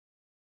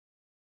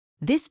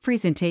This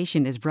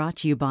presentation is brought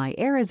to you by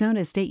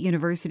Arizona State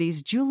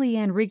University's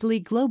Julianne Wrigley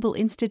Global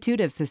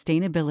Institute of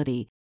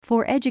Sustainability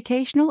for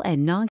educational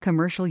and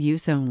non-commercial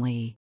use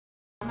only.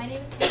 My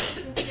name is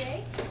Tammy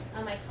today.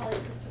 My colleague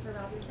Christopher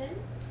Robinson.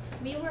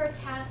 We were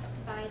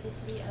tasked by the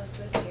city of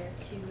Goodyear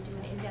to do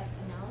an in-depth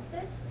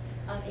analysis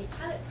of a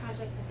pilot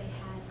project that they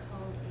had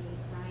called the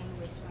brine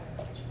wastewater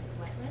management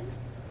wetland.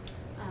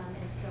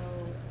 And so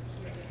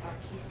here is our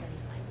case study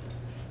findings.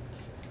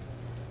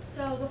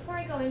 So before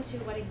I go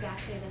into what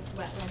exactly this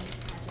wetland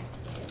project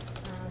is,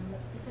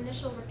 this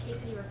initial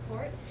case study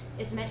report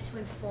is meant to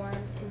inform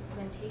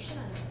implementation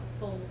on a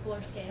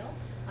full-scale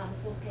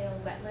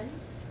wetland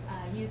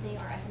using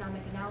our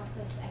economic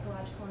analysis,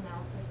 ecological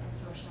analysis, and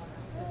social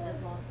analysis,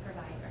 as well as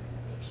provide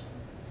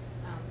recommendations.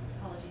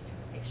 Apologies for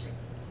the picture, it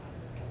seems to have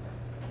moved over.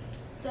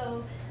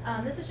 So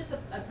this is just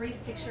a brief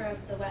picture of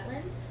the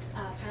wetland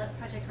pilot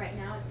project right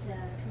now. It's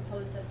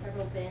composed of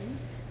several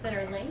bins that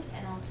are linked,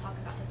 and I'll talk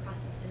about the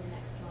process in the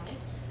next slide.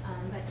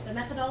 But the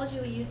methodology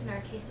we used in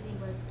our case study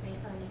was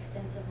based on an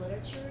extensive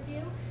literature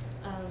review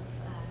of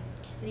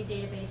city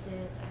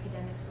databases,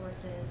 academic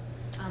sources,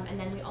 and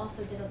then we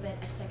also did a bit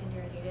of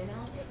secondary data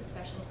analysis,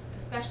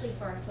 especially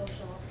for our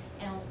social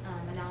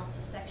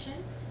analysis section,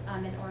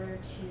 in order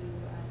to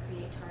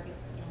create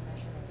targets and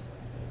measurements for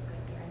the city of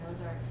Goodyear, and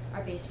those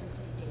are based from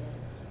city data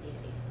and city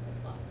databases as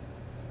well.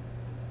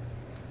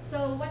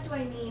 So what do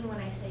I mean when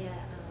I say a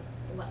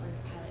wetland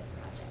pilot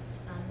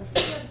project? The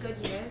city of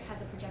Goodyear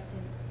has a projected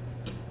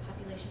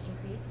population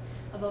increase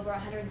of over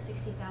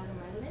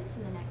 160,000 residents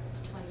in the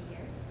next 20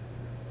 years.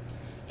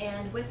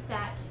 And with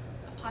that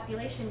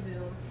population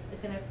boom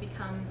is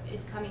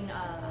coming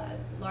a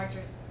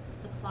larger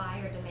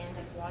supply or demand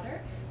of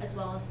water, as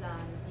well as the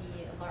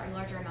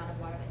larger amount of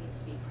water that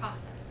needs to be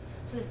processed.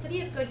 So the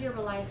city of Goodyear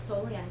relies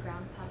solely on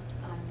ground pumped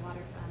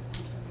water pumped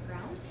from the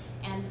ground,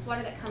 and this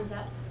water that comes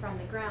up from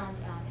the ground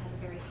has a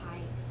very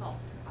high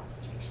salt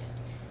concentration.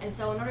 And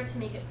so in order to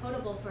make it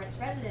potable for its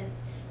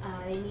residents,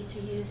 they need to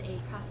use a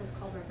process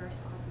called reverse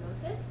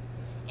osmosis,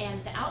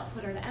 and the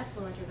output, or the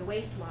effluent, or the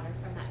wastewater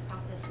from that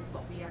process is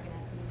what we are going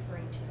to be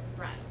referring to as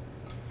brine.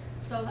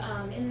 So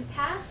in the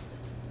past,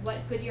 what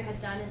Goodyear has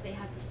done is they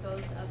have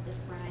disposed of this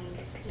brine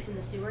just in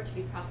the sewer to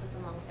be processed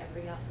along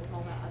with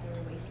all the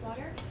other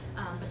wastewater,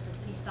 but the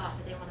city thought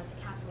that they wanted to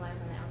capitalize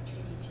on the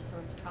opportunity to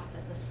sort of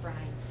process this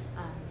brine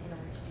in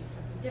order to do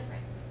something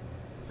different.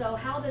 So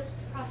how this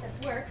process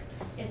works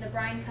is the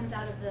brine comes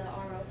out of the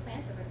RO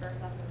plant, the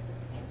reverse osmosis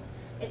plant.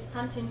 It's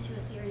pumped into a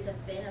series of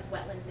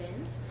wetland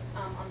bins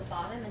on the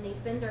bottom, and these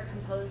bins are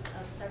composed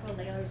of several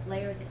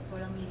layers of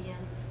soil medium,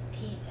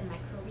 peat, and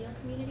microbial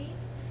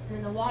communities. And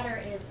then the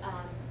water is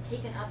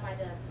taken up by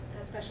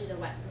especially the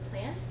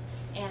plants,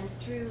 and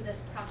through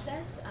this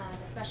process,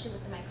 especially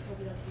with the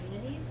microbial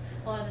communities,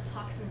 a lot of the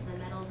toxins and the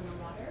metals in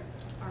the water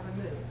are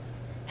removed.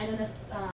 And then this